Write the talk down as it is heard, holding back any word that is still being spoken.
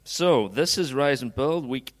So, this is Rise and Build,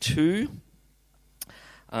 week 2.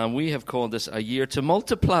 And we have called this a year to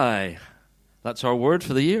multiply. That's our word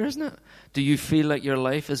for the year, isn't it? Do you feel like your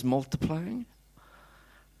life is multiplying?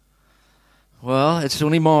 Well, it's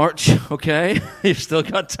only March, okay? You've still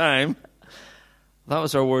got time. That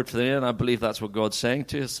was our word for the year, and I believe that's what God's saying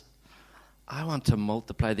to us. I want to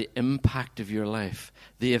multiply the impact of your life,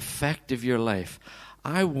 the effect of your life.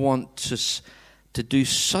 I want to do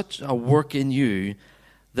such a work in you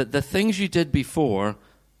that the things you did before,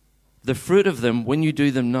 the fruit of them, when you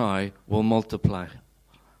do them now, will multiply.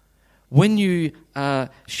 When you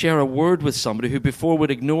share a word with somebody who before would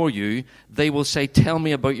ignore you, they will say, "Tell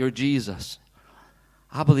me about your Jesus."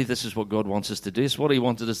 I believe this is what God wants us to do. It's what He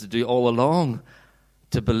wanted us to do all along,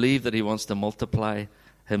 to believe that He wants to multiply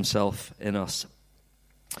Himself in us.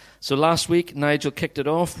 So last week, Nigel kicked it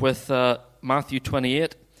off with Matthew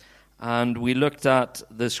 28, and we looked at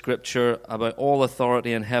the scripture about all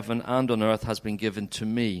authority in heaven and on earth has been given to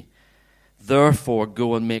me. Therefore,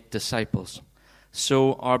 go and make disciples.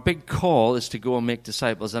 So our big call is to go and make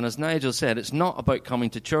disciples. And as Nigel said, it's not about coming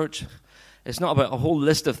to church. It's not about a whole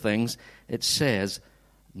list of things. It says,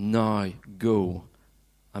 now go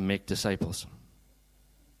and make disciples.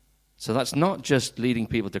 So that's not just leading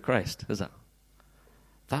people to Christ, is it?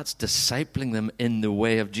 That's discipling them in the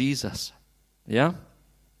way of Jesus. Yeah?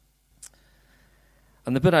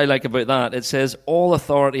 And the bit I like about that, it says, all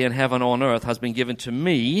authority in heaven and on earth has been given to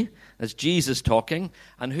me, as Jesus talking,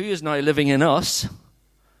 and who is now living in us?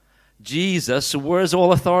 Jesus. So where does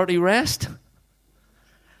all authority rest?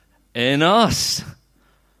 In us.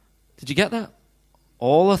 Did you get that?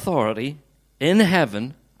 All authority in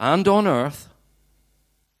heaven and on earth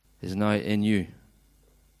is now in you.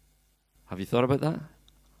 Have you thought about that?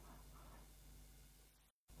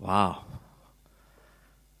 Wow.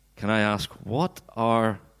 Can I ask, what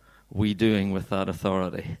are we doing with that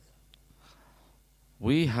authority?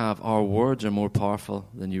 Our words are more powerful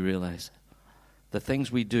than you realize. The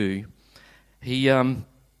things we do.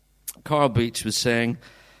 Carl Beach was saying,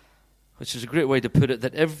 which is a great way to put it,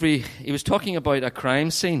 that he was talking about a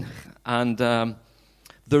crime scene, and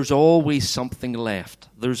there's always something left.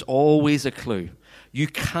 There's always a clue. You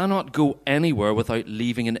cannot go anywhere without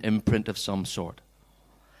leaving an imprint of some sort.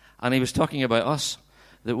 And he was talking about us,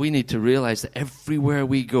 that we need to realize that everywhere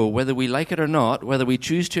we go, whether we like it or not, whether we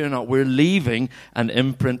choose to or not, we're leaving an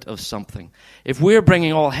imprint of something. If we're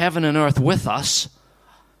bringing all heaven and earth with us,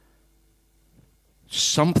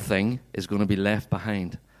 something is going to be left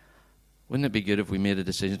behind. Wouldn't it be good if we made a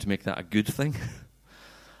decision to make that a good thing?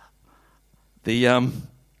 The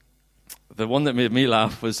one that made me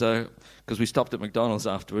laugh was because we stopped at McDonald's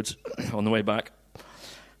afterwards on the way back,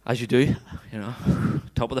 as you do,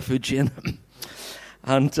 top of the food chain.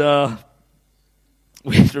 And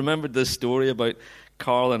we remembered this story about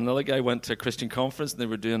Carl and another guy went to a Christian conference, and they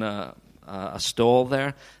were doing a stall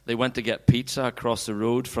there. They went to get pizza across the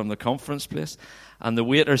road from the conference place, and the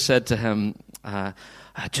waiter said to him,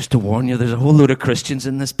 just to warn you, there's a whole load of Christians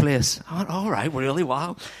in this place. I went, all right, really?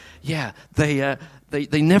 Wow. Yeah, they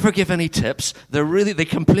never give any tips. They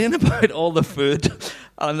complain about all the food,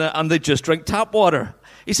 and they just drink tap water.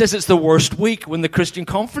 He says it's the worst week when the Christian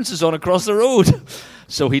conference is on across the road.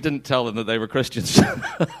 So he didn't tell them that they were Christians.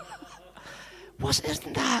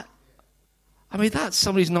 Isn't that? I mean, that's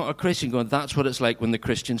somebody's not a Christian going, that's what it's like when the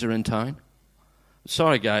Christians are in town.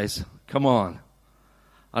 Sorry, guys. Come on.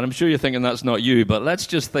 And I'm sure you're thinking that's not you, but let's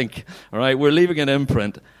just think, all right, we're leaving an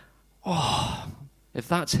imprint. Oh, if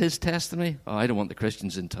that's his testimony, I don't want the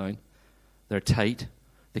Christians in town. They're tight.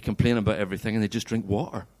 They complain about everything, and they just drink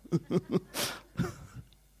water.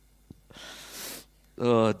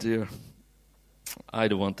 Oh, dear. I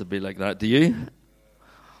don't want to be like that. Do you?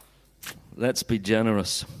 Let's be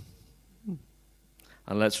generous.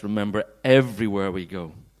 And let's remember everywhere we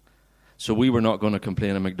go. So we were not going to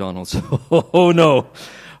complain at McDonald's. Oh, no.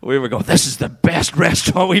 We were going, this is the best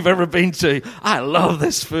restaurant we've ever been to. I love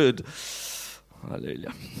this food.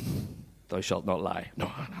 Hallelujah. Thou shalt not lie.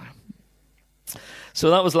 No. So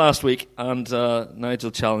that was last week, and Nigel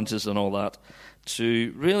challenges and all that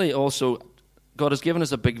to really also, God has given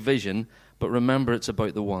us a big vision, but remember it's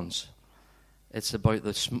about the ones. It's about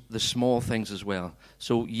the small things as well.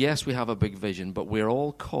 So yes, we have a big vision, but we're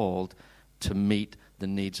all called to meet the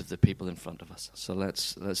needs of the people in front of us. So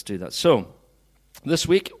let's do that. So this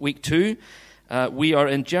week, week 2, we are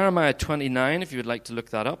in Jeremiah 29, if you would like to look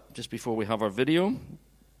that up, just before we have our video.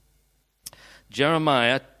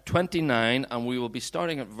 Jeremiah 29, and we will be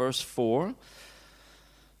starting at verse 4.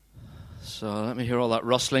 So let me hear all that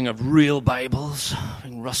rustling of real Bibles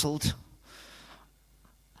being rustled.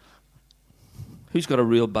 Who's got a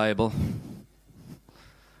real Bible?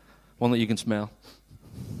 One that you can smell.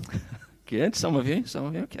 Good. Some of you,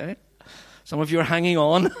 okay. Some of you are hanging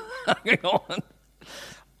on. Hanging on.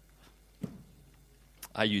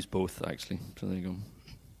 I use both, actually. So there you go.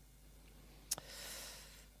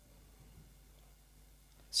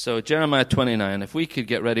 So Jeremiah 29. If we could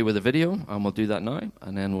get ready with a video, and we'll do that now,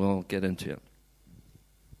 and then we'll get into it.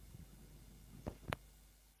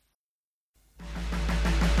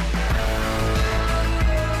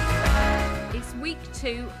 It's week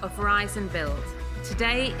 2 of Rise and Build.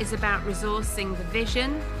 Today is about resourcing the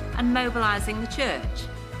vision and mobilising the church.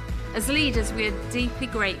 As leaders, we are deeply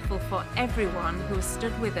grateful for everyone who has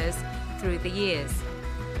stood with us through the years.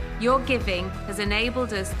 Your giving has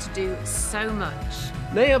enabled us to do so much.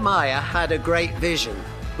 Nehemiah had a great vision,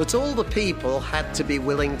 but all the people had to be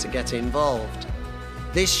willing to get involved.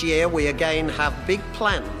 This year we again have big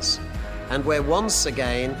plans, and we're once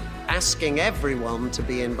again asking everyone to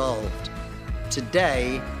be involved.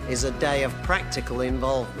 Today is a day of practical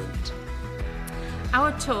involvement.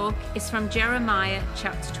 Our talk is from Jeremiah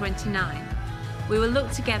chapter 29. We will look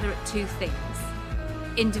together at 2 things: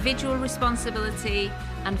 individual responsibility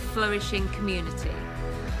and flourishing community.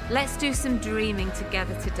 Let's do some dreaming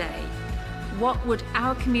together today. What would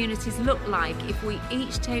our communities look like if we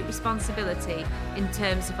each take responsibility in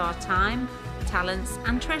terms of our time, talents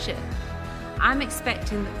and treasure? I'm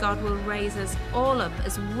expecting that God will raise us all up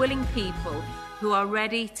as willing people who are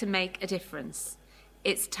ready to make a difference.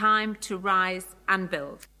 It's time to rise and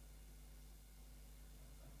build.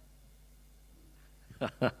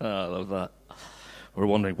 I love that. We're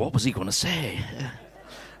wondering, what was he going to say?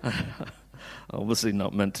 Obviously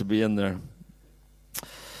not meant to be in there.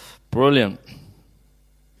 Brilliant.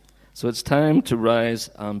 So it's time to rise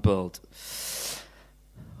and build.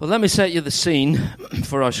 Well, let me set you the scene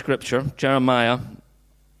for our scripture, Jeremiah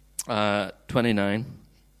 29.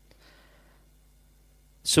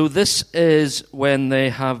 So this is when they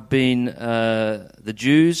have been, the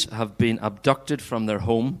Jews have been abducted from their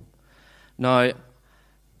home. Now,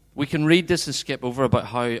 we can read this and skip over about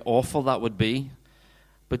how awful that would be.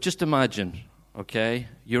 But just imagine, okay,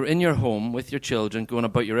 you're in your home with your children, going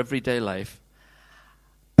about your everyday life.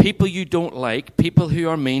 People you don't like, people who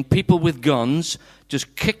are mean, people with guns,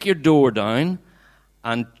 just kick your door down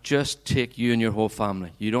and just take you and your whole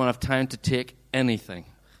family. You don't have time to take anything.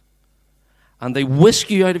 And they whisk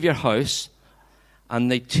you out of your house,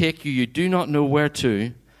 and they take you do not know where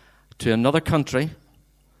to another country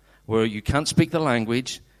where you can't speak the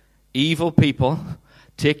language. Evil people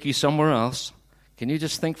take you somewhere else. Can you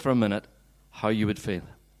just think for a minute how you would feel?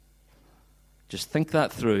 Just think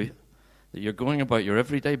that through, that you're going about your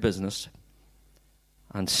everyday business,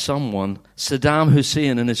 and someone, Saddam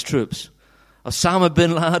Hussein and his troops, Osama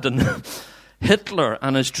bin Laden, Hitler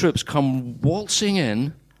and his troops come waltzing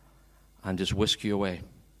in and just whisk you away.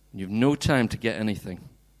 You've no time to get anything.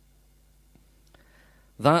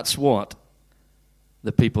 That's what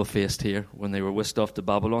the people faced here when they were whisked off to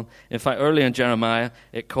Babylon. In fact, earlier in Jeremiah,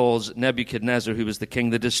 it calls Nebuchadnezzar, who was the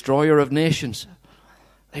king, the destroyer of nations.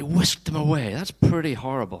 They whisked him away. That's pretty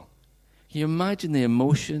horrible. Can you imagine the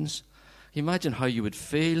emotions? Can you imagine how you would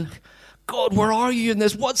feel? God, where are you in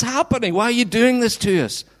this? What's happening? Why are you doing this to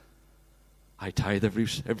us? I tithe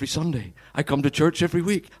every Sunday. I come to church every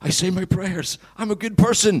week. I say my prayers. I'm a good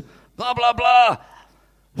person. Blah, blah, blah.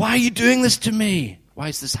 Why are you doing this to me? Why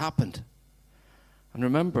has this happened? And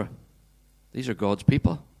remember, these are God's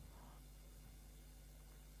people.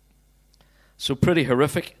 So pretty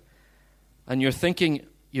horrific. And you're thinking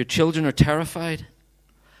your children are terrified.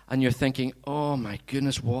 And you're thinking, oh my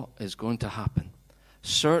goodness, what is going to happen?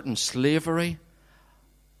 Certain slavery.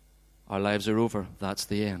 Our lives are over. That's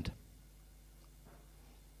the end.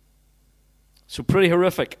 So pretty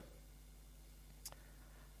horrific.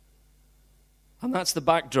 And that's the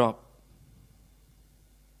backdrop.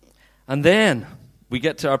 And then we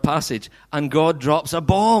get to our passage, and God drops a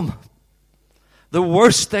bomb. The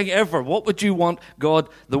worst thing ever. What would you want God,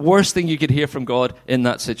 the worst thing you could hear from God in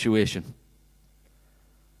that situation?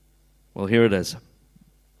 Well, here it is.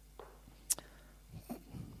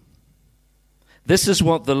 This is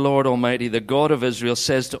what the Lord Almighty, the God of Israel,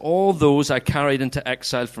 says to all those I carried into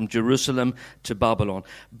exile from Jerusalem to Babylon.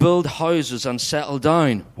 Build houses and settle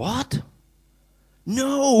down. What?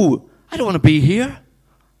 No, I don't want to be here.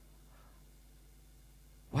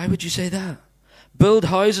 Why would you say that? Build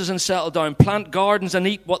houses and settle down. Plant gardens and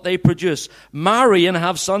eat what they produce. Marry and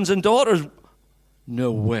have sons and daughters.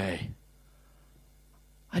 No way.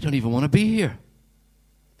 I don't even want to be here.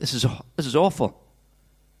 This is awful.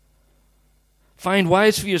 Find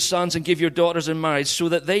wives for your sons and give your daughters in marriage so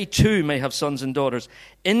that they too may have sons and daughters.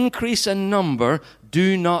 Increase in number,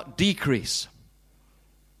 do not decrease.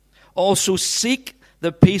 also seek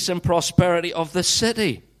the peace and prosperity of the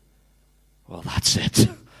city. Well, that's it.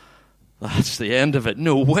 That's the end of it.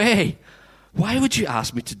 No way. Why would you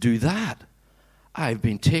ask me to do that? I've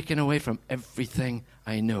been taken away from everything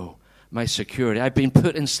I know. My security. I've been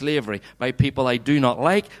put in slavery by people I do not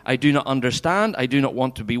like, I do not understand, I do not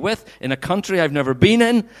want to be with, in a country I've never been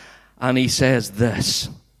in. And he says this: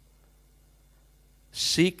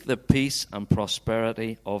 seek the peace and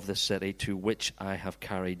prosperity of the city to which I have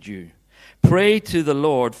carried you. Pray to the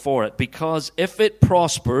Lord for it, because if it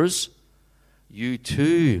prospers, you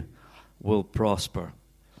too will prosper.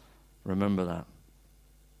 Remember that.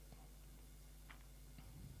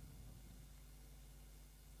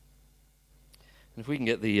 If we can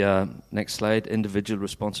get the next slide, individual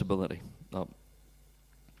responsibility up.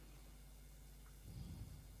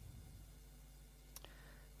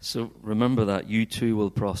 So remember that, you too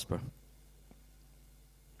will prosper.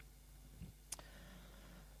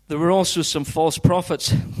 There were also some false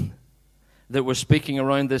prophets that were speaking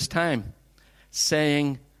around this time,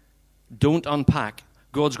 saying, don't unpack.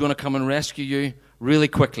 God's going to come and rescue you really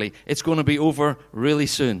quickly. It's going to be over really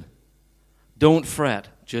soon. Don't fret.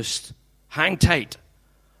 Just hang tight.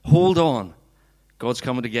 Hold on. God's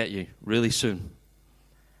coming to get you really soon.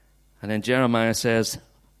 And then Jeremiah says,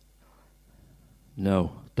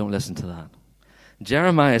 no, don't listen to that.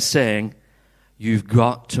 Jeremiah is saying, you've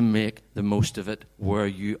got to make the most of it where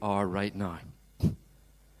you are right now.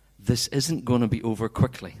 This isn't going to be over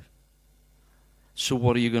quickly. So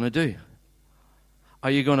what are you going to do?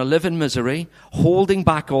 Are you going to live in misery, holding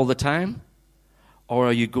back all the time? Or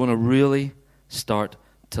are you going to really start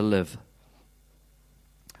to live?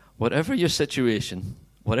 Whatever your situation,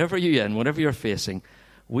 whatever you're in, whatever you're facing,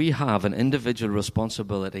 we have an individual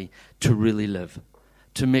responsibility to really live,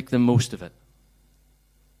 to make the most of it.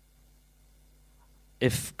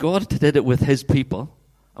 If God did it with his people,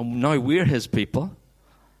 and now we're his people,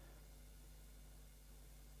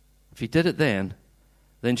 if he did it then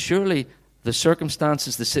surely the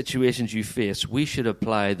circumstances, the situations you face, we should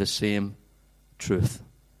apply the same truth.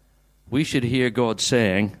 We should hear God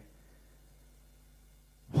saying,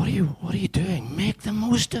 what are you doing? Make the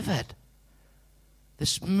most of it.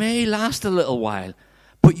 This may last a little while,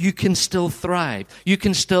 but you can still thrive. You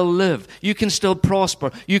can still live. You can still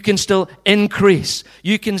prosper. You can still increase.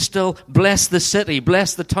 You can still bless the city,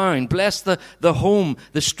 bless the town, bless the home,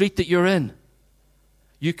 the street that you're in.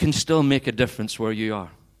 You can still make a difference where you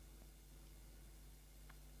are.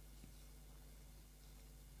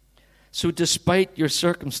 So despite your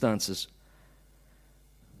circumstances,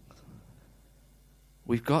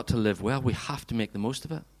 we've got to live well. We have to make the most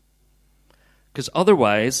of it. Because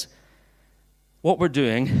otherwise, what we're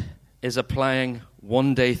doing is applying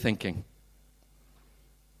one-day thinking.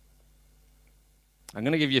 I'm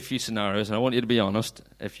going to give you a few scenarios, and I want you to be honest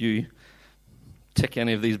if you tick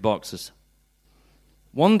any of these boxes.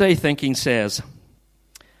 One-day thinking says,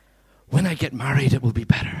 when I get married, it will be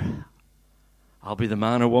better. I'll be the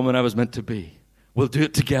man or woman I was meant to be. We'll do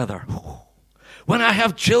it together. When I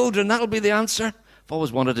have children, that'll be the answer. I've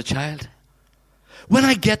always wanted a child. When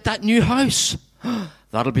I get that new house,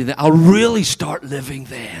 that'll be I'll really start living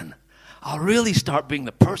then. I'll really start being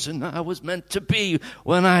the person I was meant to be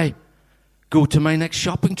when I go to my next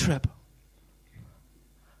shopping trip.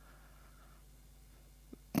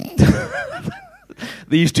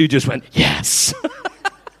 These two just went, yes.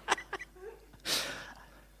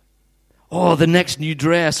 Oh, the next new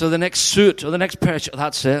dress, or the next suit, or the next pair of shoes.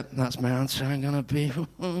 That's it. That's my answer. I'm going to be.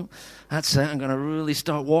 That's it. I'm going to really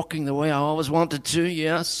start walking the way I always wanted to.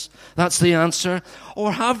 Yes, that's the answer.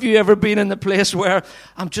 Or have you ever been in the place where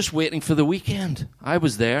I'm just waiting for the weekend? I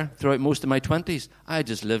was there throughout most of my 20s. I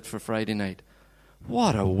just lived for Friday night.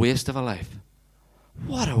 What a waste of a life.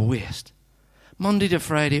 What a waste. Monday to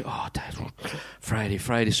Friday. Oh,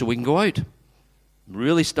 Friday, so we can go out.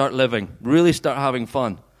 Really start living. Really start having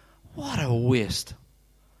fun. What a waste.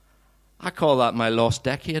 I call that my lost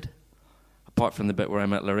decade, apart from the bit where I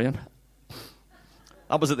met Lorraine.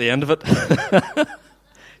 That was at the end of it.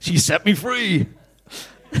 She set me free.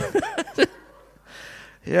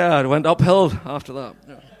 Yeah, it went uphill after that.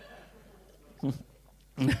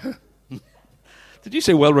 Did you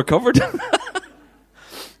say well recovered?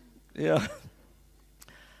 Yeah.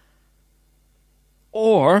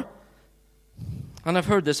 Or, and I've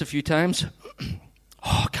heard this a few times,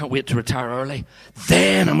 oh, I can't wait to retire early.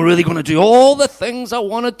 Then I'm really going to do all the things I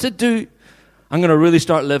wanted to do. I'm going to really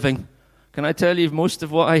start living. Can I tell you, most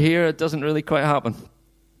of what I hear, it doesn't really quite happen.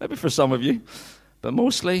 Maybe for some of you, but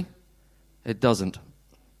mostly it doesn't.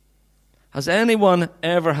 Has anyone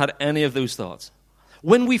ever had any of those thoughts?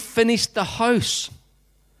 When we finished the house,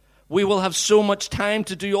 We will have so much time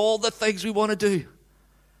to do all the things we want to do.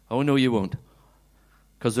 Oh, no, you won't.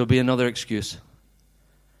 Because there'll be another excuse.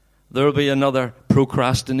 There'll be another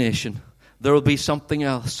procrastination. There'll be something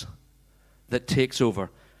else that takes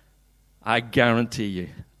over. I guarantee you.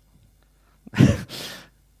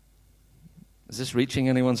 Is this reaching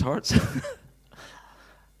anyone's hearts?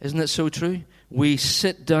 Isn't it so true? We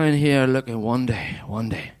sit down here looking one day,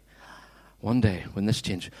 when this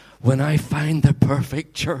changes, when I find the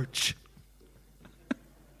perfect church,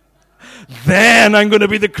 then I'm going to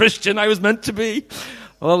be the Christian I was meant to be.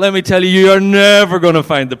 Well, let me tell you, you are never going to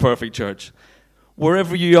find the perfect church.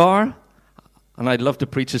 Wherever you are, and I'd love to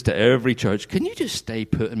preach this to every church, can you just stay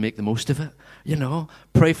put and make the most of it? You know,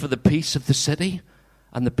 pray for the peace of the city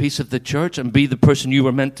and the peace of the church and be the person you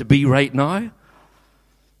were meant to be right now.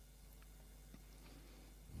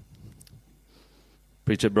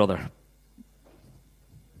 Preach it, brother.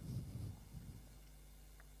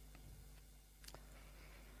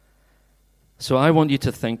 So I want you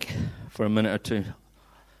to think for a minute or two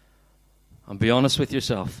and be honest with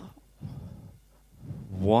yourself.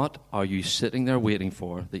 What are you sitting there waiting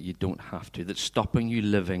for that you don't have to, that's stopping you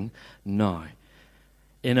living now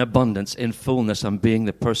in abundance, in fullness, and being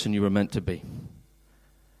the person you were meant to be?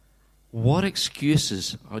 What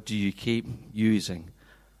excuses do you keep using?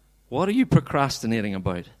 What are you procrastinating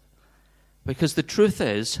about? Because the truth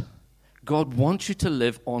is, God wants you to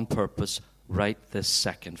live on purpose right this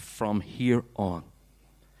second, from here on.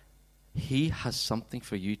 He has something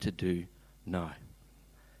for you to do now.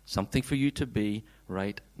 Something for you to be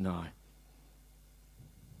right now.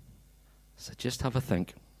 So just have a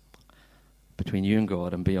think between you and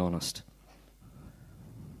God and be honest.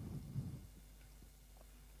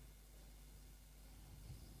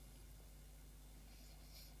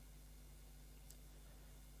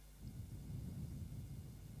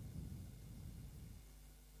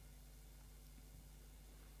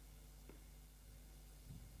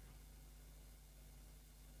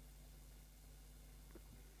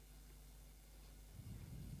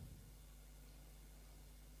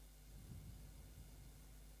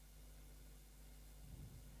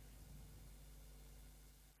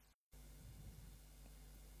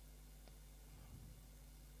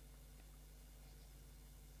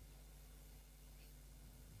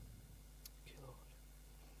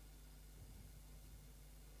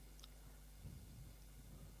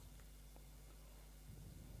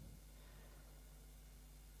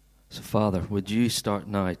 So, Father, would you start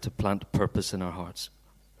now to plant purpose in our hearts?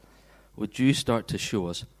 Would you start to show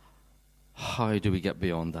us how do we get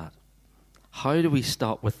beyond that? How do we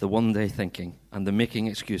stop with the one-day thinking and the making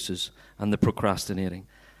excuses and the procrastinating?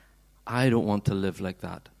 I don't want to live like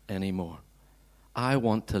that anymore. I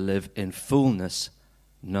want to live in fullness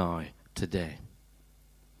now, today.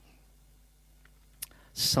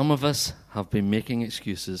 Some of us have been making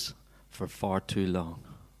excuses for far too long.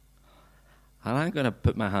 And I'm going to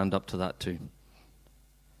put my hand up to that too.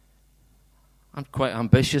 I'm quite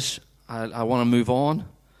ambitious. I want to move on.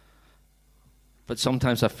 But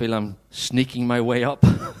sometimes I feel I'm sneaking my way up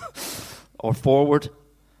or forward.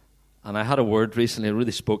 And I had a word recently that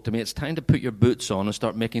really spoke to me. It's time to put your boots on and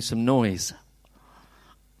start making some noise.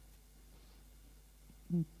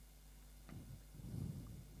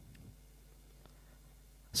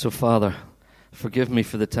 So, Father, forgive me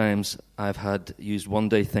for the times I've had used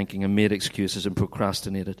one-day thinking and made excuses and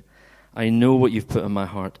procrastinated. I know what you've put in my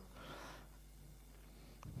heart.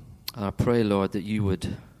 And I pray, Lord, that you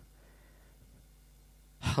would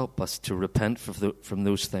help us to repent from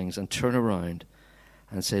those things and turn around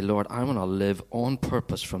and say, Lord, I'm going to live on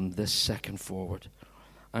purpose from this second forward.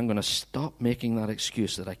 I'm going to stop making that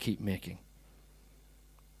excuse that I keep making.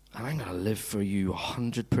 And I'm going to live for you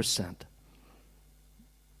 100%.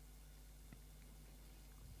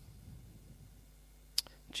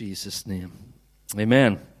 Jesus' name.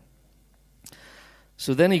 Amen.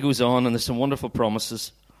 So then he goes on, and there's some wonderful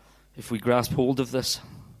promises if we grasp hold of this.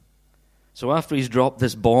 So after he's dropped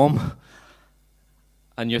this bomb,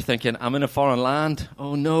 and you're thinking, I'm in a foreign land.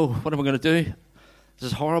 Oh no, what am I going to do?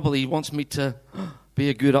 This is horrible. He wants me to be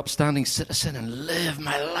a good, upstanding citizen and live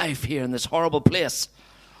my life here in this horrible place.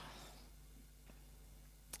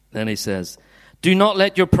 Then he says, do not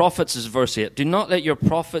let your prophets, is verse 8, do not let your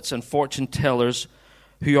prophets and fortune tellers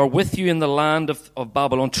who are with you in the land of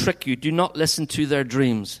Babylon trick you. Do not listen to their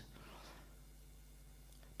dreams,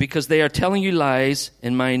 because they are telling you lies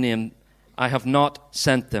in my name. I have not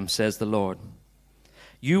sent them, says the Lord.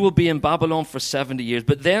 You will be in Babylon for 70 years,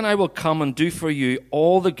 but then I will come and do for you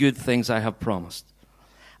all the good things I have promised.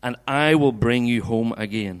 and I will bring you home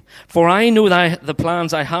again. For I know that the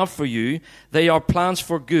plans I have for you, they are plans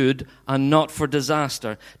for good and not for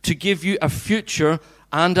disaster, to give you a future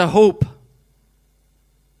and a hope.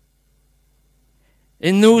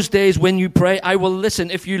 In those days when you pray, I will listen.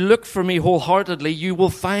 If you look for me wholeheartedly, you will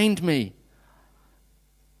find me.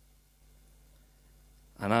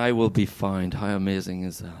 And I will be found. How amazing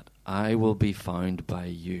is that? I will be found by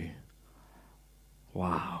you.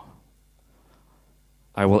 Wow.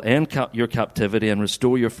 I will end your captivity and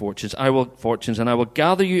restore your fortunes. And I will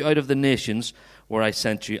gather you out of the nations where I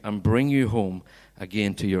sent you and bring you home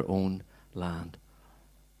again to your own land.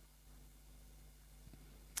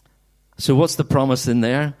 So what's the promise in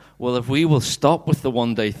there? Well, if we will stop with the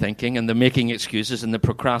one-day thinking and the making excuses and the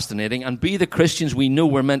procrastinating and be the Christians we know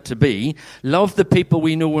we're meant to be, love the people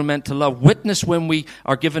we know we're meant to love, witness when we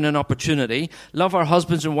are given an opportunity, love our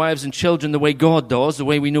husbands and wives and children the way God does, the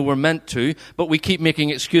way we know we're meant to, but we keep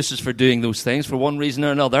making excuses for doing those things for one reason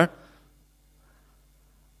or another.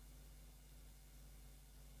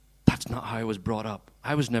 That's not how I was brought up.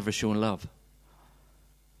 I was never shown love.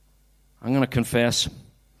 I'm going to confess,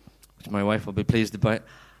 which my wife will be pleased about,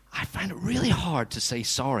 I find it really hard to say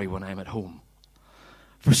sorry when I'm at home.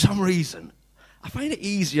 For some reason. I find it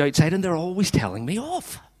easy outside and they're always telling me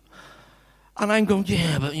off. And I'm going,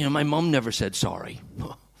 yeah, but my mum never said sorry.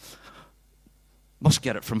 Must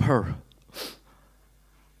get it from her.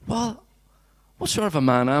 Well, what sort of a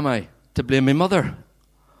man am I to blame my mother?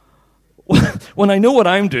 When I know what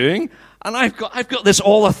I'm doing, and I've got this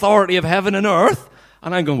all authority of heaven and earth,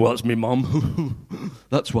 and I'm going, well, it's me mum.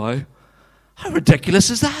 That's why. How ridiculous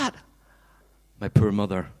is that? My poor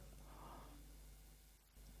mother.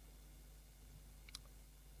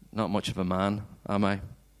 Not much of a man, am I?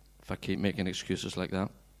 If I keep making excuses like that.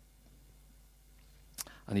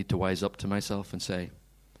 I need to wise up to myself and say,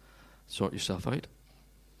 sort yourself out.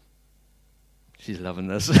 She's loving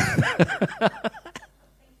this.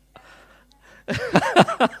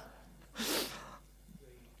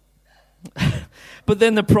 But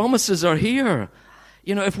then the promises are here.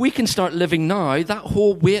 If we can start living now, that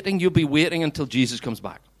whole waiting, you'll be waiting until Jesus comes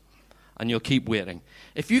back. And you'll keep waiting.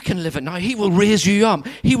 If you can live it now, He will raise you up.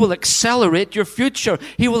 He will accelerate your future.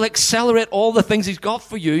 He will accelerate all the things He's got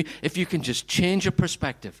for you if you can just change your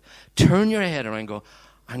perspective. Turn your head around and go,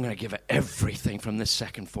 I'm going to give it everything from this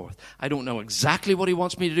second forth. I don't know exactly what He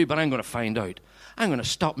wants me to do, but I'm going to find out. I'm going to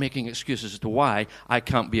stop making excuses as to why I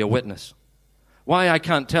can't be a witness. Why I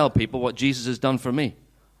can't tell people what Jesus has done for me.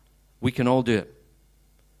 We can all do it.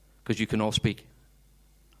 Because you can all speak.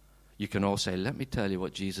 You can all say, let me tell you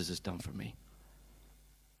what Jesus has done for me.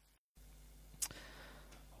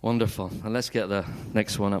 Wonderful. And let's get the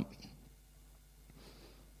next one up.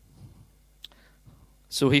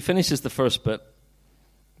 So he finishes the first bit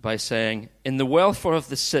by saying, in the welfare of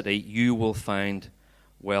the city, you will find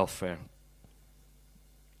welfare.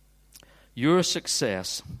 Your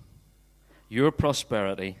success, your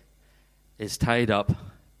prosperity is tied up,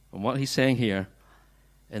 and what he's saying here,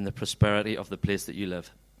 in the prosperity of the place that you live,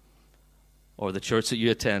 or the church that you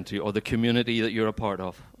attend to, or the community that you're a part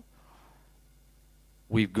of.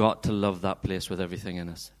 We've got to love that place with everything in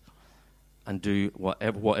us and do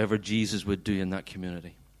whatever Jesus would do in that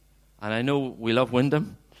community. And I know we love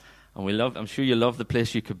Wyndham, and I'm sure you love the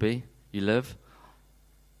place you live.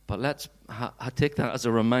 But let's take that as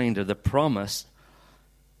a reminder, the promise,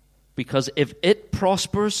 because if it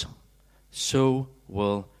prospers, so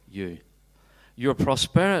will you. Your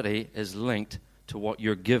prosperity is linked to what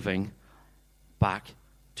you're giving back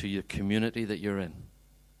to your community that you're in.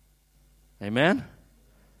 Amen?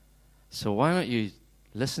 So why don't you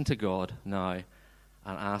listen to God now and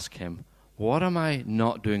ask Him, what am I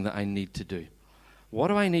not doing that I need to do? What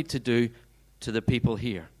do I need to do to the people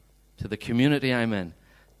here, to the community I'm in,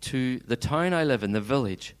 to the town I live in, the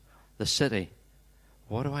village, the city?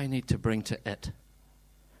 What do I need to bring to it?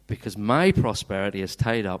 Because my prosperity is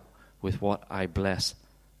tied up with what I bless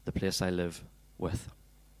the place I live with.